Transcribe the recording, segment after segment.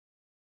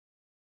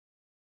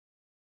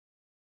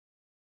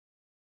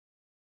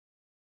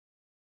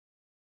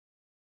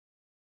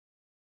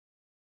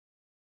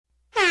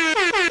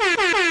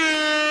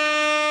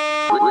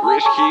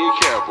Richkid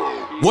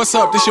Kevo. What's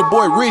up? This your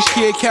boy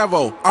Richkid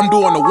Kevo. I'm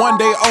doing the one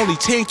day only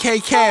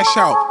 10K cash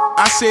out.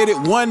 I said it,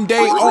 one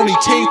day only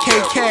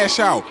 10K cash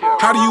out.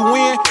 How do you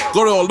win?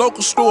 Go to a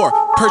local store,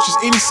 purchase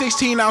any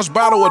 16-ounce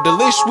bottle of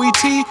Delish Sweet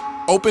Tea,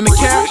 open the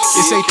cap,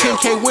 it say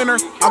 10K winner.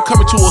 I'm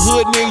coming to a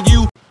hood near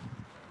you.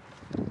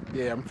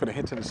 Yeah, I'm finna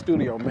head to the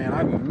studio, man.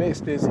 I done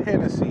mixed this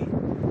Hennessy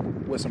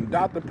with some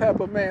Dr.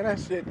 Pepper, man. That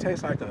shit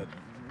tastes like a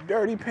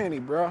dirty penny,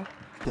 bro.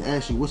 To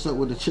ask you, what's up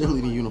with the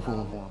cheerleading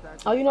uniform?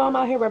 Oh, you know, I'm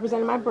out here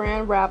representing my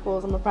brand,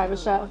 Rapples. I'm a private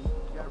chef.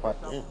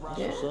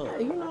 Yeah,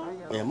 you know.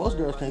 Yeah, most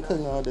girls can't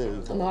cook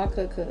nowadays. No, I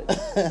cook.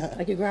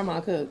 Like your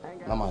grandma cook.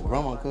 Now my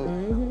grandma cook.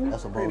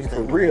 That's a bold For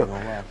statement. real.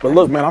 But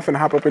look, man, I'm finna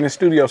hop up in the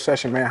studio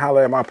session, man.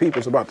 Holler at my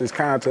peoples about this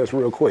contest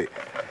real quick.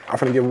 I'm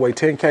finna give away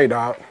 10K,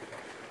 dog.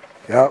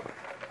 Yup.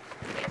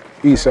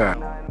 East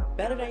side.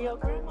 Better than your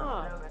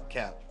grandma.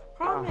 Cap.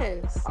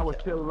 Promise. I was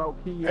still low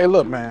key. Hey,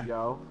 look, man.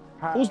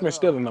 Who's been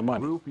stealing the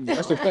money?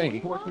 That's the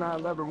thing.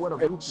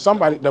 Hey,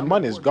 somebody, the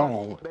money's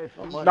gone.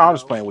 No, I'm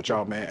just playing with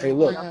y'all, man. Hey,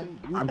 look,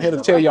 I'm here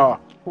to tell y'all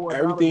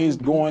everything's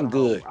going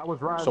good.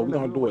 So we're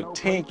gonna do a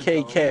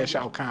 10K cash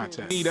out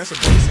contest. That's a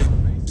basic.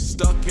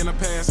 Stuck in the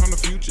past on the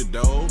future,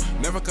 though.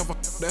 Never come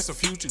up, that's a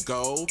future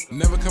goal.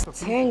 Never come up.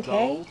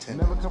 10K?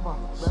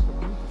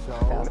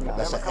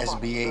 That's an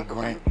SBA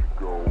grant,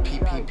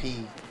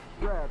 PPP,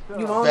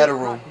 You want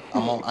federal.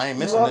 I ain't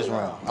missing this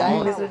round. I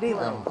ain't missing it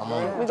either. I'm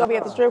on We're gonna be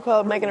at the strip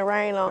club making it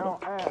rain on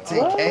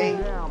 10K.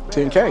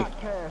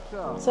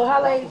 10K. So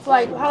how they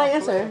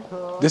answer?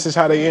 This is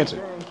how they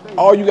enter.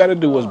 All you gotta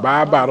do is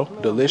buy a bottle,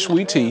 Delish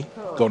Sweet Tea,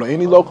 go to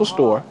any local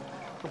store.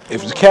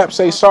 If the cap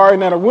say sorry,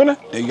 not a winner,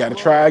 then you gotta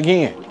try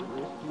again.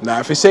 Now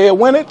if it say a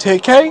winner,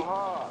 10K,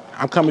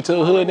 I'm coming to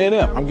the hood near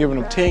them. I'm giving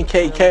them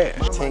 10K cash.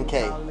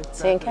 10K.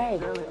 10K.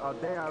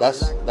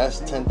 That's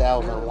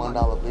 10,000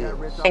 $1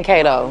 bills.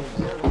 10K though.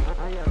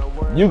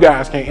 You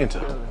guys can't enter.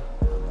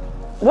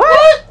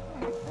 What?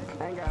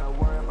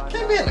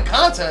 Can't be in the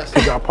contest.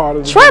 Y'all part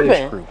of the Tripping.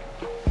 Delish crew.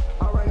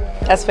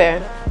 That's fair.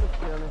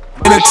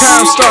 And the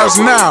time starts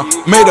now.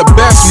 May the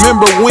best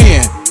member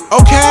win.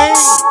 Okay?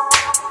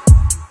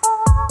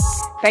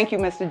 Thank you,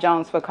 Mr.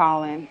 Jones, for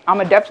calling. I'm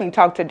going to definitely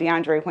talk to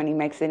DeAndre when he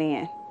makes it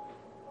in.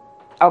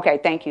 Okay,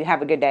 thank you.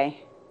 Have a good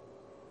day.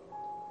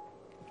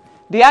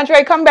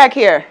 DeAndre, come back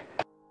here.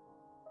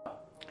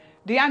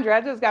 DeAndre,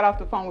 I just got off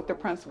the phone with the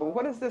principal.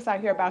 What is this I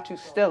hear about you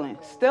stealing?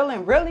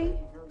 Stealing, really?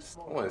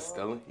 I wasn't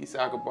stealing. He said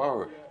I could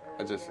borrow it.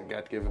 I just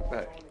forgot to give it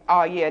back.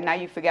 Oh, yeah, now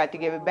you forgot to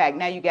give it back.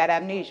 Now you got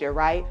amnesia,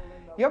 right?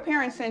 Your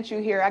parents sent you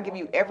here. I give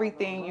you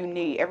everything you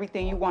need,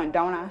 everything you want,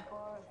 don't I?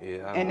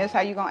 Yeah, And this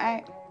how you going to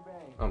act?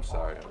 I'm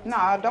sorry.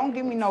 No, don't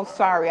give me no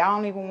sorry. I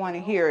don't even want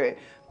to hear it.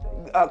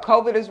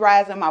 COVID is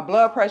rising. My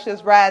blood pressure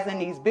is rising.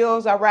 These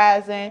bills are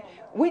rising.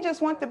 We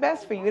just want the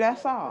best for you.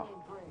 That's all.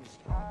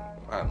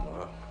 I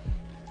know.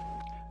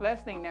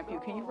 Last thing, nephew,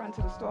 can you run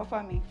to the store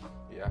for me?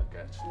 Yeah, I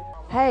got you.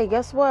 Hey,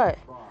 guess what?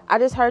 I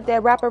just heard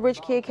that rapper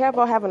Richkid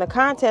Kevo having a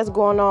contest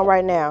going on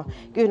right now,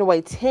 giving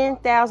away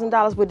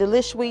 $10,000 with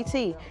Delish Sweet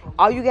Tea.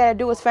 All you gotta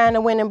do is find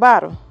a winning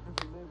bottle.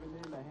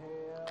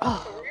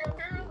 Oh.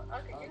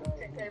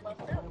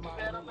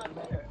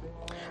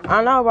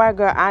 I know, right,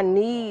 girl? I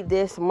need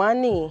this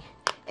money.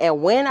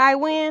 And when I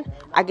win,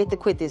 I get to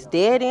quit this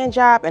dead-end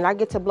job and I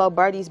get to blow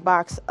Birdie's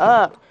box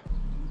up.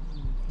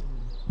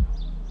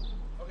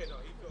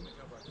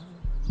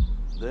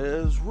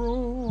 There's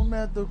room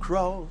at the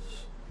cross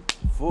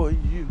for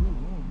you.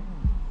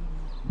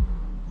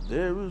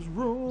 There is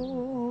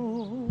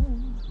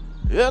room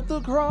at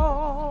the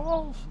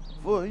cross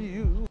for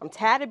you. I'm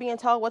tired of being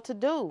told what to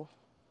do.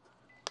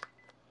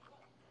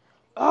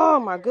 Oh,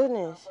 my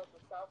goodness.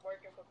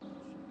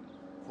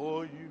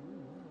 For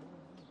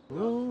you.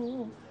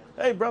 Ooh.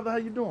 Hey, brother, how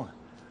you doing?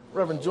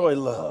 Reverend Joy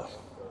Love.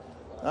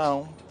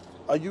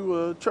 Are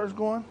you a church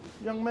going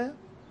young man?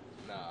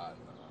 Nah.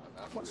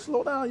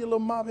 Slow down, you little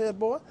mophead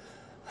boy.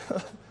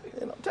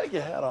 Take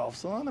your hat off,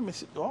 son. Let me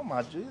see. Oh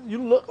my Jesus,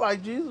 you look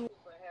like Jesus.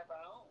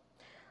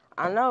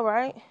 I know,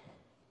 right?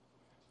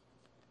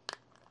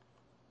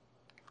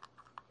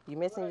 You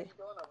missing it?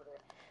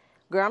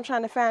 Girl, I'm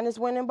trying to find this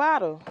winning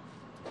bottle.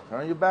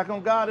 Turn your back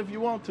on God if you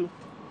want to.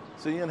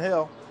 See you in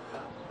hell.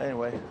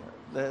 Anyway,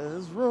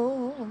 there's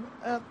room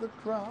at the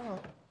cross.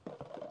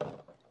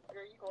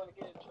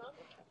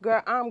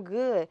 Girl, I'm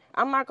good.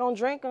 I'm not going to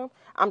drink them.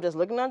 I'm just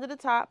looking under the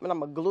top, and I'm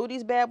going to glue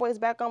these bad boys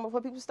back on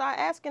before people start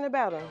asking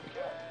about them.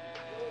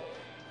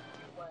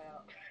 Wow.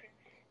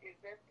 Is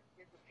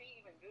the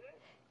tea even good?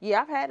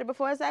 Yeah, I've had it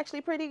before. It's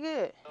actually pretty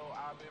good.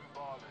 I've been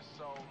balling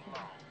so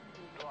long.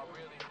 Do I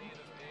really need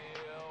a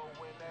deal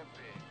when that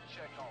big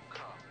check gon'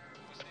 come?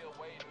 We still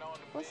waiting on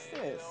the What's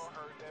bill. this?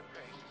 Heard that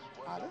patience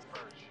was Oh, a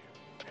virtue.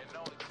 And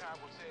only time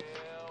will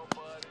tell,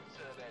 but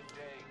until that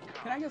day comes.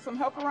 Can I get some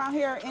help around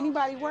here?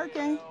 Anybody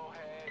working?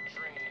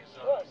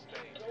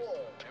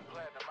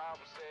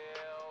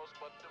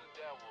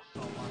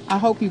 I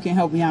hope you can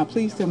help me out.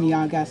 Please tell me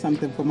y'all got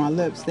something for my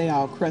lips. They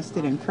all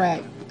crusted and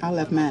cracked. I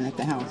left mine at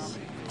the house.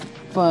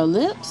 For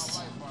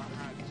lips?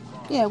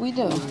 Yeah, we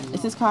do.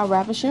 This is called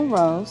Ravishing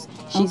Rose.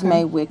 She's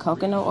made with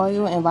coconut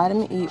oil and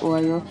vitamin E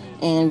oil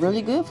and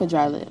really good for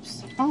dry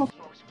lips. Oh,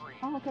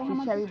 okay.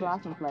 She's cherry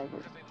blossom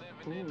flavored.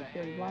 Ooh,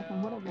 cherry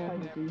blossom. What other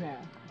flavors do you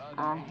have?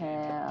 I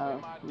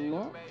have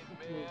mint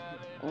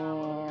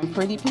and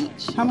pretty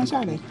peach. How much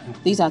are they?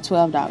 These are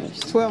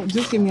 $12. 12.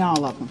 Just give me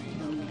all of them.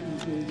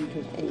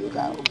 There you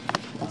go.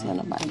 Don't tell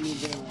nobody.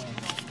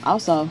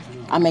 Also,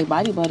 I make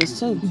body butters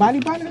too. Body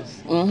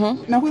butters?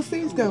 Mm-hmm. Now, what's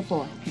these good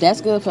for?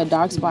 That's good for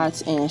dark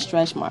spots and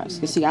stretch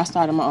marks. You see, I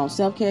started my own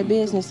self-care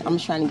business. I'm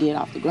just trying to get it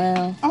off the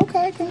ground.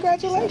 Okay,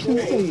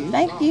 congratulations to you.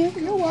 Thank you.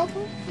 You're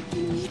welcome.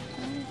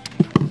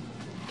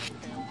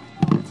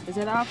 Is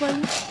that all for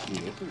you?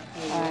 Yeah.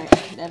 All right,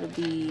 that'll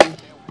be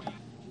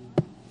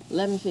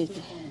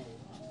 $11.50.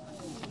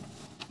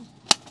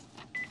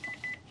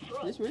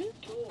 This real?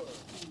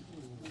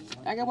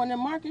 I got one of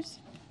them markers.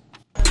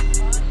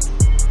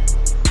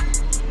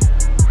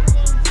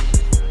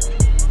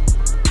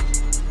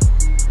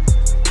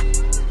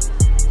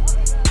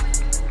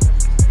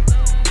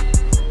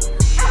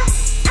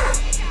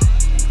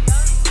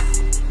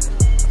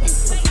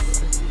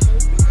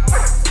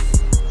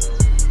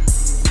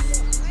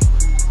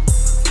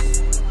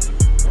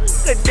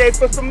 Good day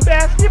for some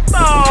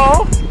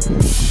basketball.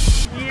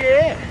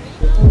 Yeah.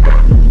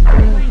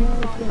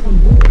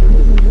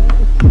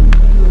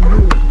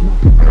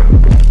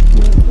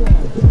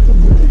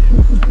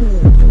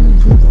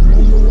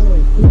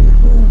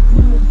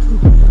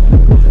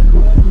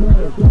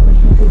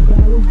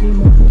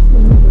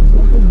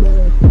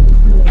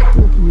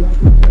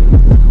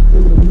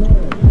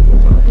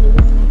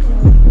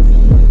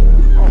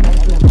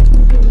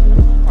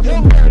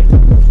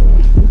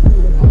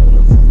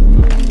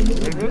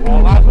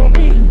 All eyes on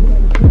me.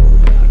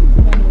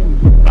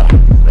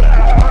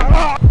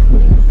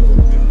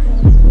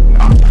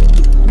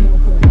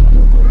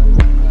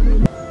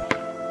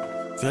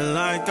 Feel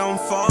like I'm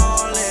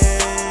falling.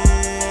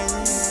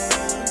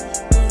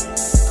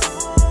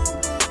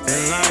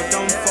 Feel like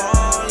I'm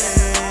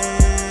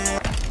falling.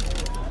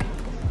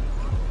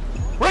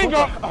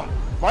 Ranger!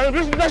 My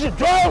ambition that should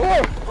drive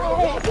her!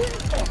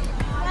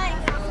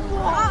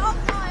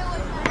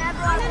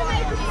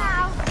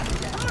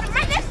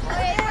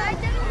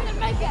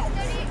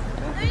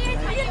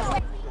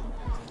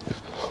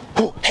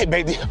 Oh, hey,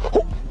 baby.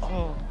 Oh,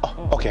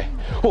 okay.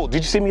 Oh,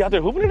 did you see me out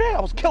there hooping today? I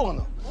was killing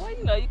them. Well,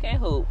 you know you can't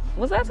hoop.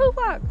 Was that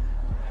Tupac?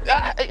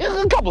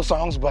 A couple of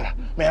songs, but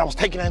man, I was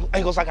taking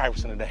angles like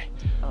Iverson today.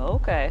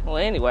 Okay. Well,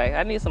 anyway,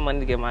 I need some money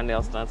to get my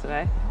nails done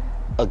today.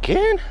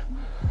 Again?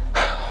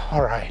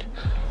 All right.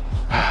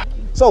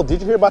 So, did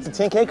you hear about the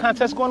 10K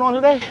contest going on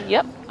today?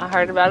 Yep, I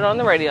heard about it on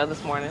the radio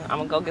this morning. I'm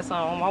gonna go get some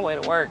on my way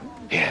to work.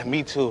 Yeah,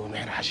 me too,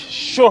 man. I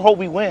sure hope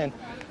we win.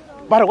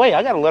 By the way,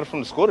 I got a letter from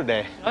the school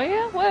today. Oh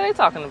yeah? What are they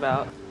talking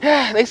about?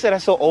 Yeah, they said I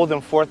still owe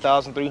them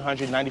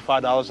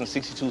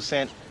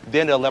 $4,395.62.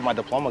 Then they'll let my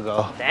diploma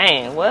go.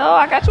 Dang, well,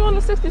 I got you on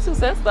the 62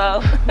 cents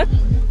though.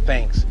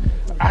 Thanks.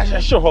 I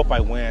sure hope I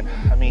win.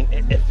 I mean,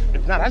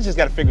 if not, I just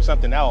got to figure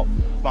something out.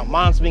 My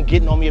mom's been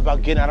getting on me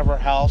about getting out of her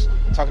house,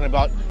 talking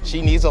about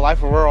she needs a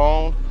life of her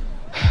own.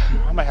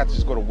 I might have to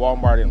just go to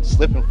Walmart and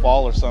slip and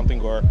fall or something,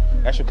 or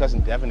ask your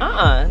cousin Devin.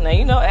 Now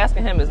you know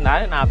asking him is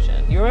not an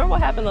option. You remember what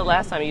happened the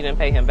last time you didn't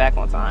pay him back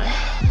on time?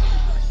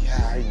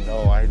 Yeah, I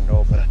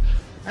know, but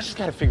I just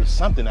gotta figure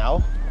something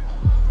out.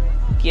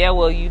 Yeah,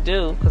 well you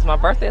do, because my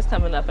birthday's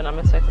coming up and I'm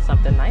expecting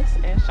something nice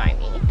and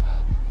shiny.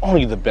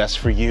 Only the best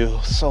for you.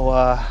 So,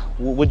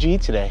 what'd you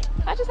eat today?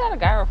 I just had a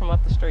gyro from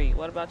up the street.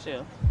 What about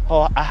you?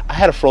 Oh, I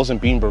had a frozen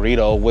bean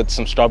burrito with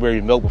some strawberry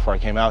milk before I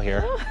came out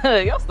here.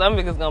 Your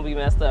stomach is gonna be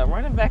messed up,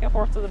 running back and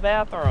forth to the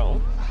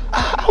bathroom.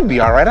 I'll be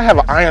all right. I have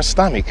an iron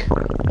stomach.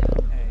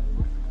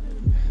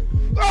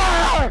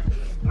 Oh,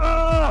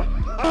 I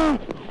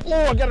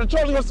got a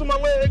Charlie horse on my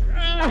leg.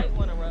 I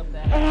want to rub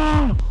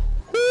that.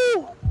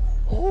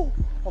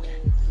 Okay.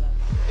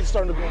 It's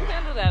starting to go. You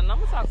handle that, and I'm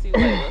gonna talk to you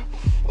later.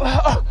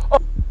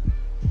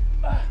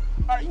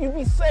 All right, you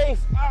be safe.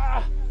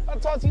 I'll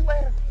talk to you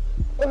later.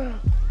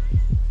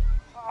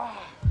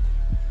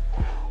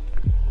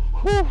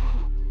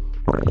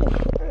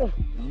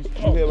 You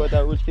hear about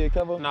that Richkid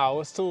Kevo? Nah,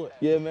 what's to it?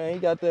 Yeah, man, he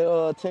got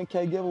that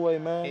 10K giveaway,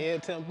 man. Yeah,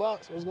 $10.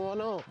 What's going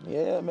on?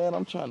 Yeah, man,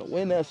 I'm trying to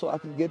win that so I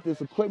can get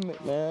this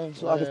equipment, man,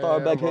 so I can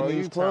start back hitting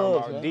these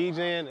clubs, man.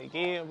 DJing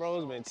again, bro.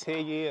 It's been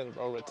 10 years,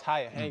 bro.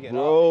 Retire, hanging up.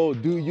 Bro,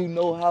 do you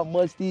know how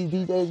much these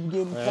DJs be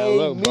getting paid?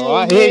 Look, bro,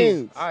 I hear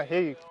you. I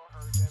hear you.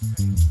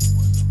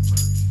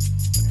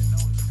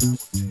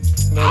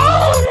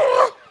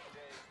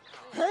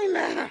 Hey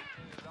now,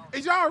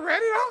 is y'all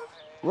ready though?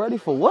 Ready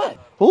for what?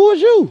 Who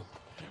is you?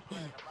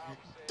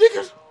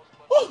 Deacon,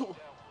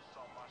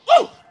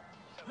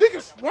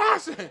 Deacon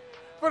Swanson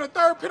for the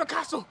Third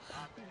Pentecostal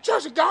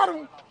Church of God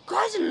in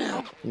Christ in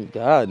them.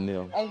 God in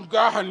them. On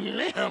God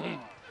in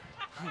them.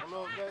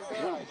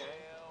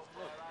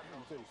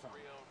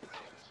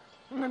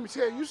 Let me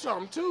tell you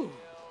something too.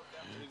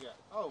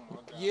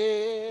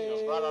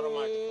 Yes,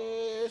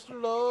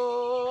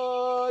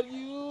 Lord,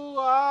 you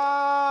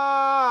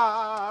are.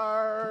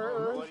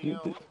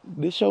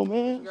 This show,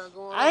 man.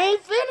 I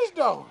ain't finished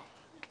though.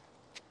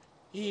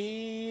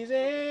 He's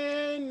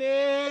in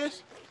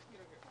this.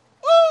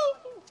 Woo!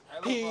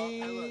 We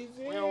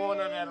don't want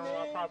none of that on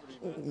our property,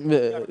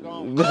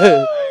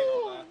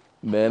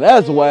 Man,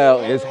 that's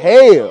wild as hell. I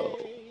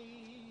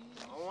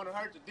don't want to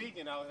hurt the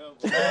deacon out here.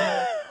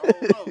 I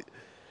don't know.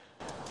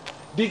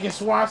 Deacon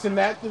Swanson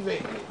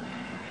activated.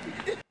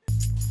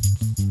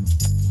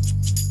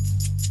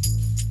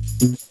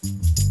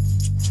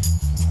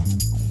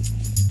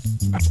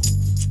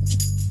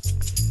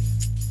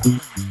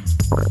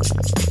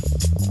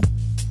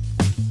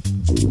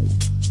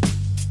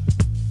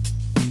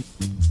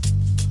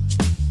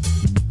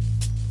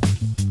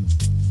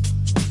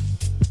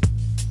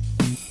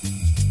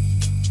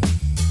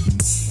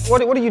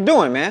 What are you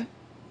doing, man?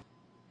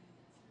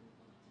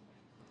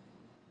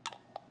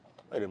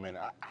 Wait a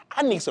minute.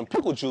 I need some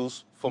pickle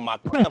juice for my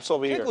cramps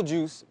over here. Pickle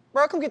juice?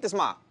 Bro, come get this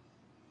mop.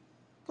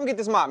 Come get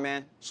this mop,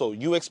 man. So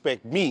you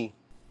expect me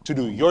to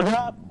do your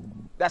job?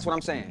 That's what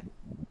I'm saying.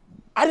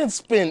 I didn't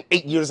spend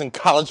 8 years in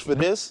college for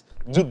this.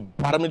 Do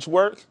bottomage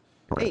work.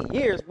 8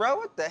 years, bro?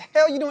 What the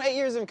hell you doing 8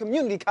 years in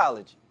community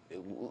college?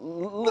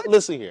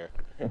 Listen here.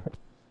 I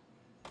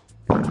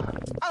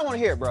don't want to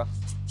hear it, bro.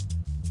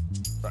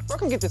 Bro,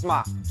 come get this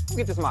mop. Come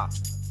get this mop.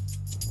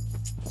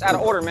 It's out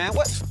of order, man.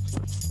 What?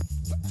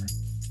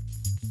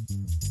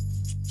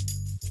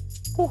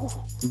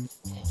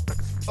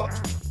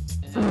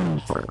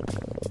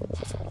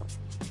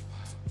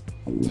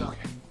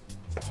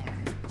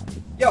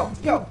 Yo,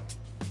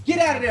 get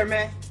out of there,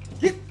 man.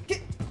 Get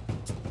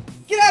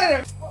out of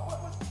there.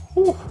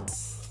 What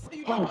are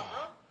you doing, bro?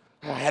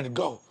 I had to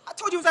go. I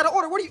told you it was out of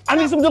order. What are you? I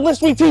need some Delish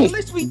Sweet Tea.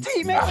 Delish Sweet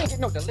Tea, man. I ain't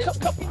getting no Delish.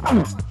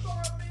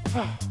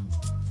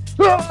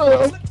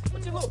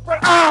 What's your little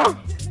break?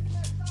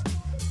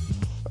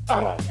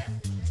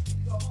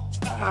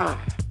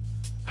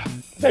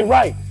 This ain't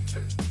right.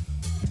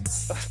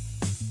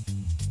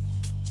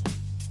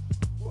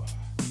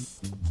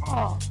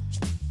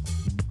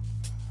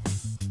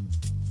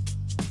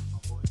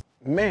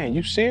 Man,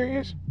 you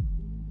serious?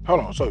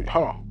 Hold on.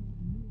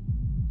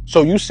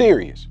 So you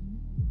serious?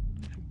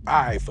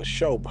 All right, for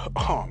sure. But,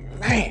 oh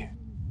man.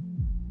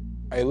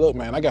 Hey, look,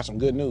 man, I got some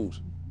good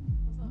news.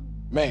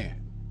 Man,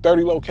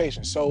 30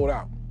 locations sold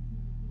out.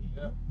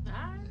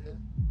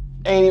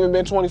 Ain't even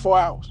been 24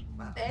 hours.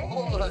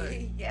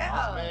 Hey,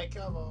 yeah. Man,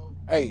 come on.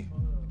 Hey,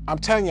 I'm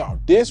telling y'all,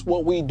 this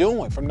what we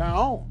doing from now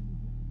on.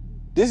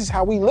 This is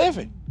how we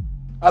living.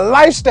 A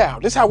lifestyle.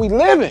 This is how we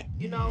living.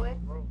 You know it?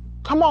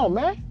 Come on,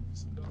 man.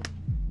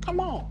 Come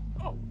on.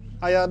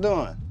 How y'all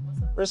doing?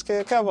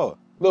 Richkid Kevo.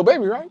 Little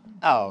baby, right?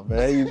 Oh, man,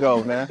 there you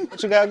go, man.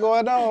 What you got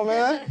going on,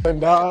 man?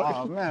 Dog.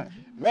 Oh, man.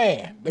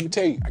 Man, let me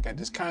tell you, I got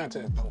this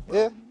contest though.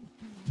 Yeah?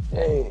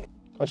 Yeah.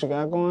 What you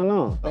got going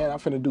on? Man, I'm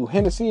finna do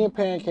Hennessy and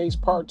Pancakes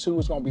Part 2.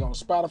 It's gonna be on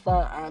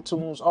Spotify,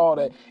 iTunes, all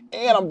that.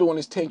 And I'm doing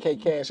this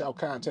 10K cash out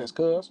contest,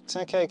 cuz.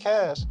 10K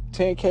cash?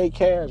 10K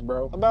cash,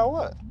 bro. About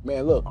what?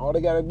 Man, look, all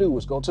they gotta do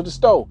is go to the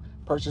store,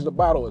 purchase a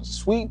bottle of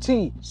sweet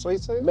tea.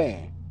 Sweet tea?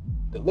 Man,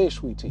 Delish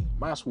Sweet Tea,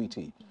 my sweet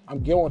tea.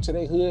 I'm going to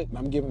their hood and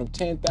I'm giving them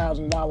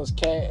 $10,000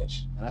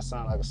 cash. Man, that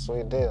sounds like a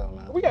sweet deal,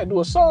 man. We gotta do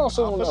a song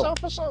soon, though.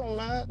 For sure,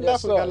 man.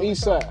 Yes, sir,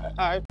 East Side. All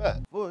right, bet.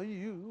 For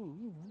you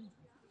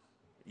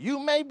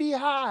may be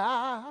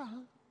high.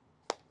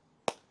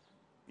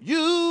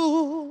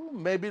 You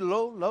may be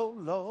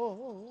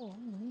low.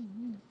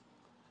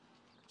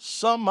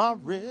 Some are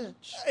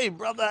rich. Hey,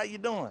 brother, how you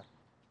doing?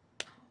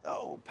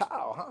 Oh,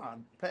 pal, huh?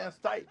 Pants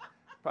tight.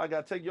 Probably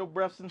gotta take your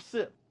breaths and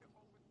sip.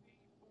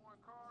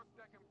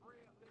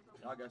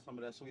 Y'all got some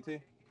of that sweet tea?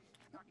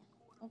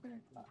 Okay.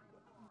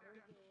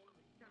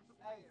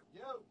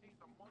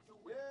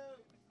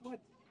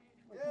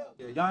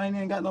 Yeah, y'all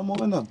ain't got no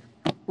more in them.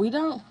 We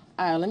don't?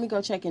 All right, let me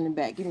go check in the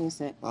back. Give me a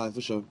sec. All right, for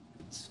sure.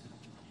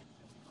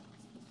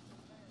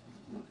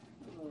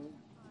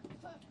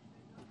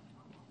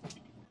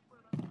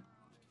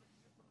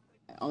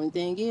 Only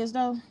thing is,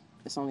 though,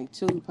 it's only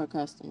 2 per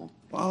customer.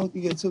 Why don't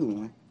you get 2,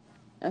 man?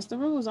 That's the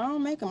rules. I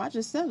don't make them. I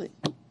just sell it.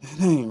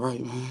 That ain't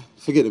right, man.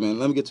 Forget it, man.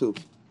 Let me get 2.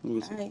 All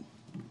right.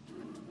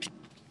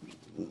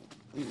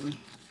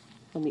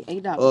 It'll be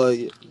 $8.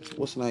 Yeah.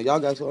 What's the name? Y'all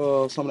got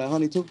some of that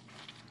honey, too?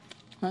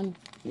 Honey?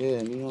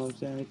 Yeah, you know what I'm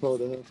saying? They call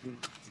it help me.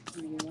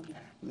 You know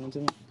what I'm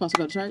saying? Supposed to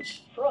go to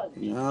church?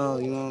 No,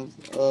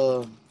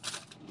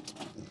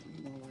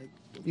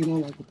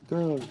 like with the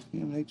girls,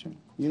 they try,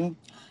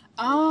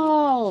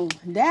 Oh,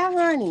 that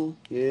honey.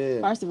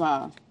 Yeah. First of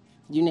all,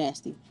 you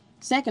nasty.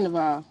 Second of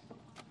all,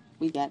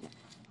 we got it.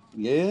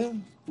 Yeah?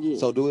 Yeah.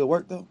 So do it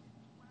work, though?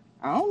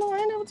 I don't know. I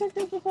ain't never took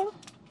this before.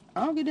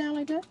 I don't get down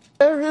like that.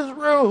 There is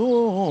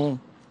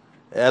room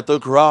at the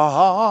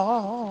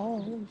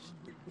cross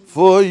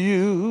for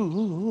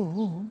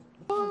you.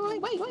 Oh,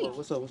 wait.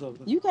 What's up?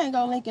 You can't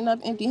go linking up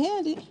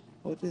empty-handed.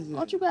 What is it?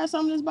 Don't you got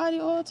some of this body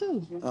oil,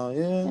 too? Oh,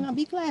 yeah? And I'll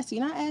be classy,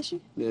 and I ask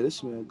you. Yeah, this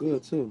smells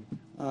good, too.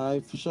 All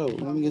right, for sure.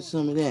 Let me get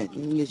some of that.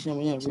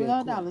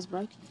 $12,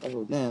 bro.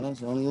 Oh, damn,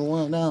 that's only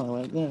 $1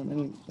 right there.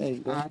 There you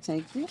go. I'll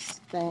take this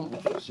thing.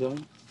 Sure.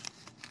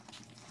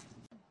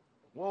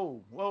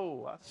 Whoa,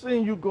 whoa. I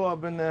seen you go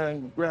up in there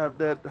and grab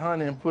that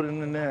honey and put it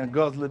in there and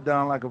guzzle it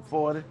down like a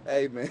 40.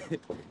 Hey, man.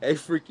 Hey,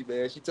 Freaky,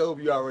 man. She told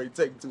me you already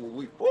taken to a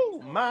week.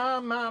 Woo,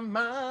 my.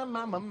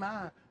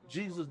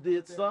 Jesus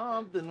did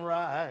something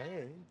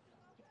right.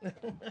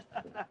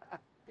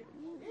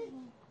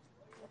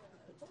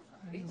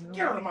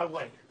 Get out of my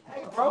way.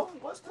 Hey, bro,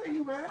 what's to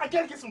you, man? I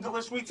gotta get some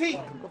Delish Sweet Tea.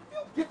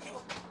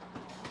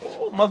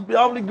 Oh, must be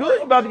awfully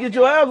good. You about to get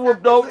your ass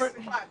whooped over it.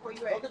 Go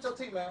get your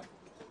tea, man.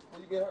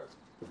 When you get hurt.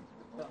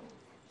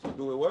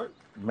 Do it work?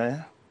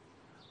 Man,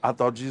 I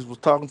thought Jesus was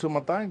talking to my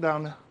thing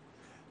down there.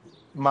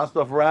 My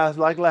stuff rise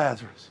like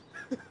Lazarus.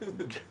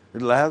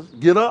 Lazarus,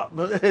 get up.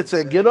 It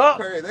said, get up.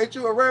 Crazy. Ain't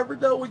you a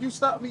reverend, though? When you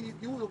stopped me,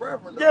 you was a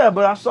reverend, though. Yeah,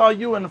 but I saw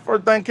you, and the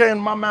first thing came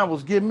to my mind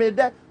was, give me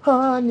that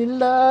honey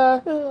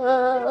love.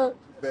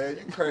 Man,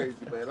 you crazy,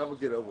 man. I'm going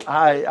to get over it.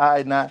 All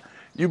right, now.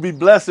 You be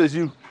blessed as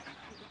you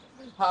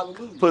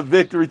Hallelujah. Put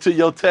victory to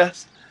your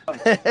test.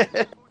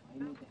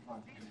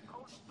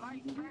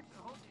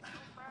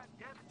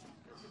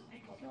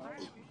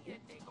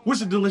 What's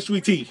the Delish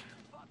Sweet Tea?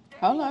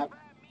 Hold up.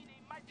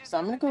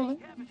 Something to cool it.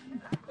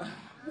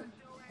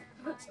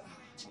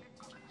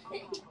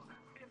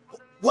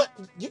 What?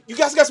 You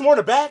guys got some more in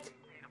the back?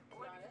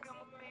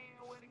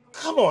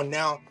 Come on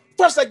now.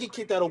 First I get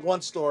kicked out of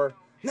one store.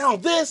 Now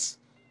this?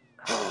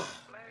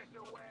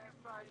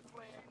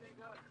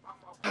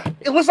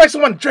 It looks like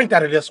someone drank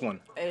out of this one.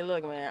 Hey,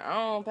 look, man, I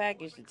don't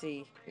package the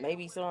tea.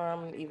 Maybe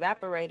some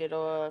evaporated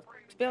or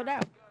spilled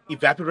out.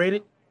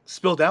 Evaporated?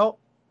 Spilled out?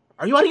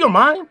 Are you out of your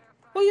mind?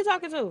 Who you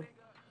talking to?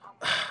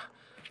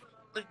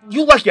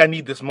 You lucky I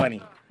need this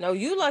money. No,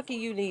 you lucky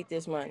you need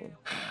this money.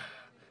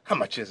 How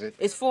much is it?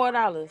 It's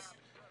 $4.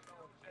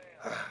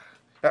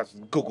 That's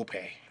Google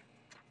Pay.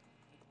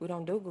 We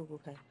don't do Google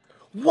Pay.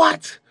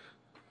 What?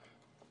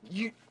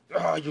 You're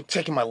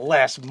taking my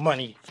last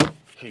money.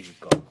 Here you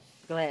go.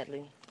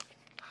 Gladly.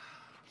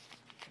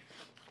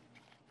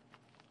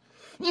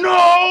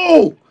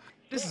 No!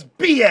 This is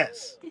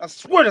BS. I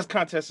swear this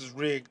contest is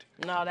rigged.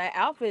 No, that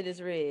outfit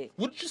is rigged.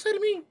 What did you say to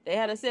me? They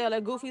had a sale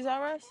at Goofy's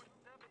R Us.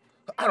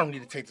 I don't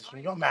need to take this from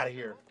you. I'm out of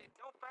here.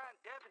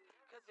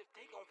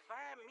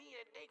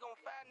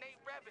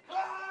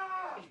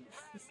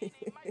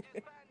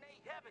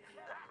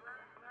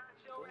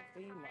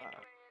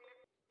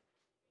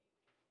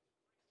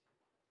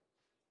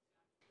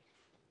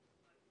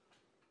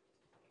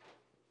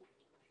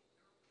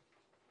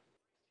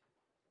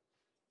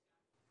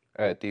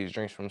 I had these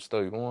drinks from the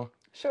store. You want?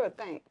 Sure,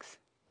 thanks.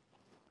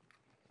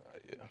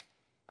 Yeah.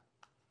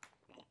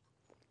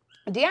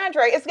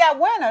 DeAndre, it's got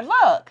winner.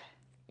 Look.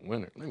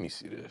 Winner. Let me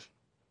see this.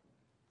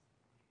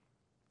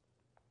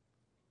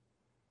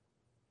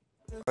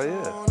 Oh,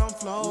 yeah.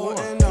 Oh.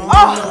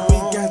 We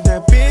got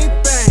that big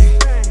bang.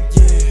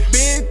 Yeah.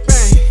 Big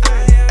bang.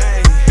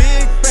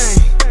 Big bang. Big bang.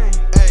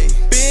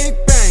 Big bang.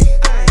 Big bang.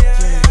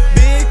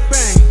 Big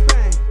bang.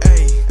 Yeah.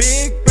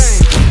 Big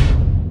bang.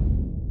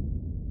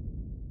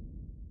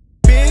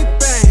 Big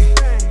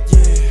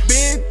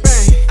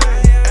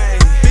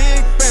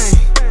bang.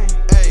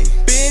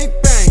 Big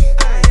bang.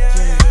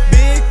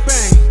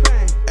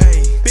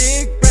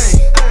 Big bang. Big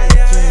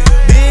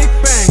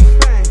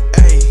bang.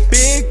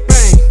 Big bang.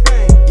 Big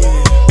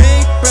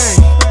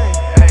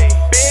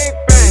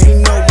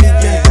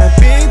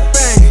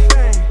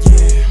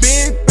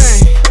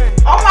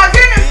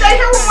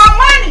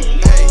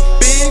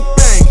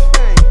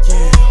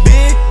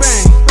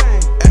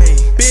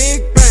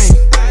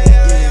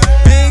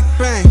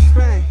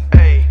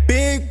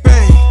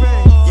bang.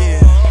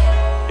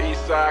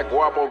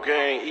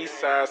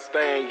 Eastside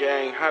Stain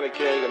Gang, Honey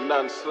King, and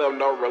nothing slim,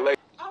 no relation.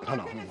 I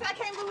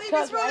can't believe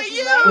it's really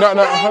you. No,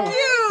 Thank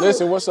you.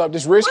 listen, what's up?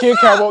 This Richkid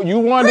Kevo. You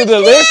won the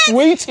Delish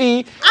Sweet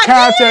Tea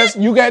contest.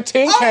 You got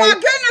 10K. Oh my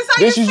goodness, are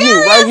this you is serious?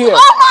 you right here.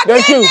 Oh my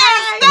That's goodness.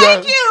 you.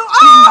 Thank you.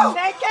 Oh,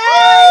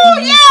 oh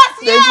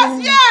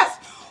yes.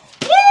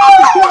 Woo!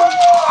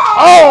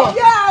 Oh.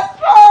 Yes.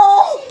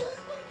 Oh.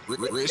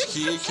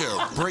 Richkid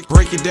Kevo.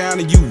 Break it down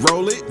and you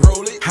roll it.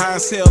 High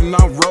as hell and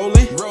I'm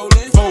rolling.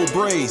 4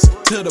 braids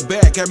to the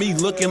back, got me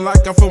looking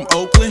like I'm from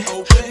Oakland.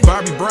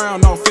 Bobby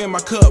Brown off in my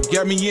cup,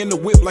 got me in the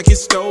whip like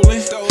it's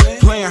stolen.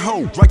 Playing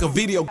hoe like a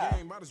video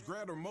game. I just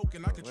grabbed a remote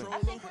and I control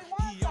him.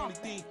 He only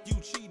think you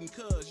cheating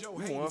cause yo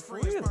hating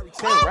friends probably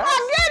Oh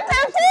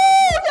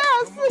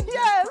my goodness.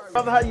 Yes.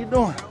 Brother, how you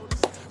doing?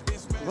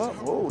 Well,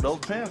 whoa, those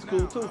pants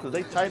cool too, because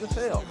they tight as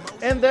hell.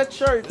 And that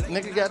shirt,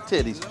 nigga got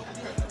titties.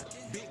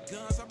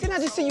 Didn't I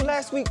just see you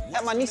last week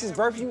at my niece's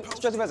birthday? You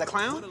dressed up as a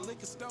clown?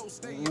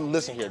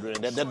 Listen here,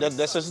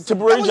 that's just a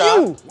temporary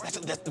job.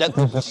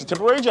 That's a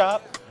temporary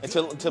job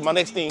until my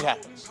next thing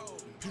happens.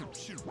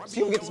 So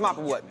you get this mop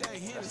or what?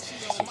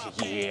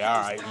 Yeah,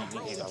 all right.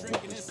 You gotta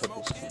walk these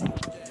pickles.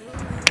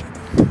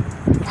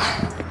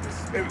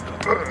 There we go.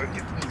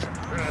 Get these.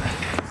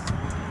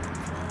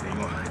 They're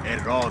gonna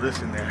edit all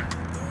this in there.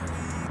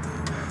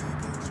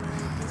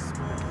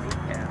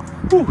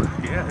 Whew,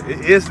 yeah, it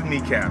is the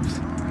kneecaps.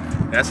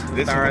 This is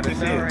what this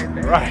is.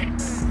 Right.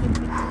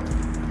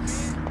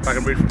 If I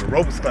can read from the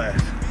ropes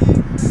class.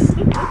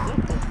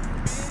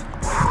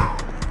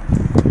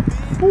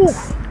 Whew.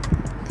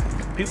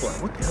 People are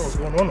like, what the hell is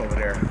going on over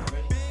there?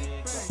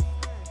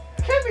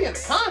 Can't be in the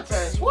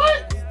contest.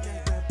 What?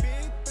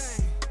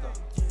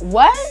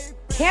 What?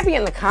 Can't be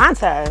in the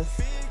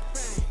contest.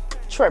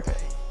 Tripping.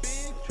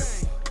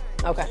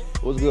 Okay.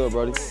 What's good,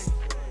 buddy?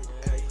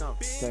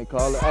 Can't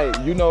call it. Hey,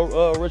 you know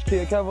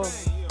Richkid Kevo?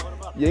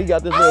 Yeah, he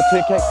got this little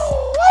 10K.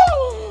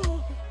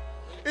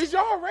 Is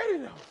y'all ready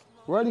though?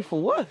 Ready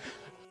for what?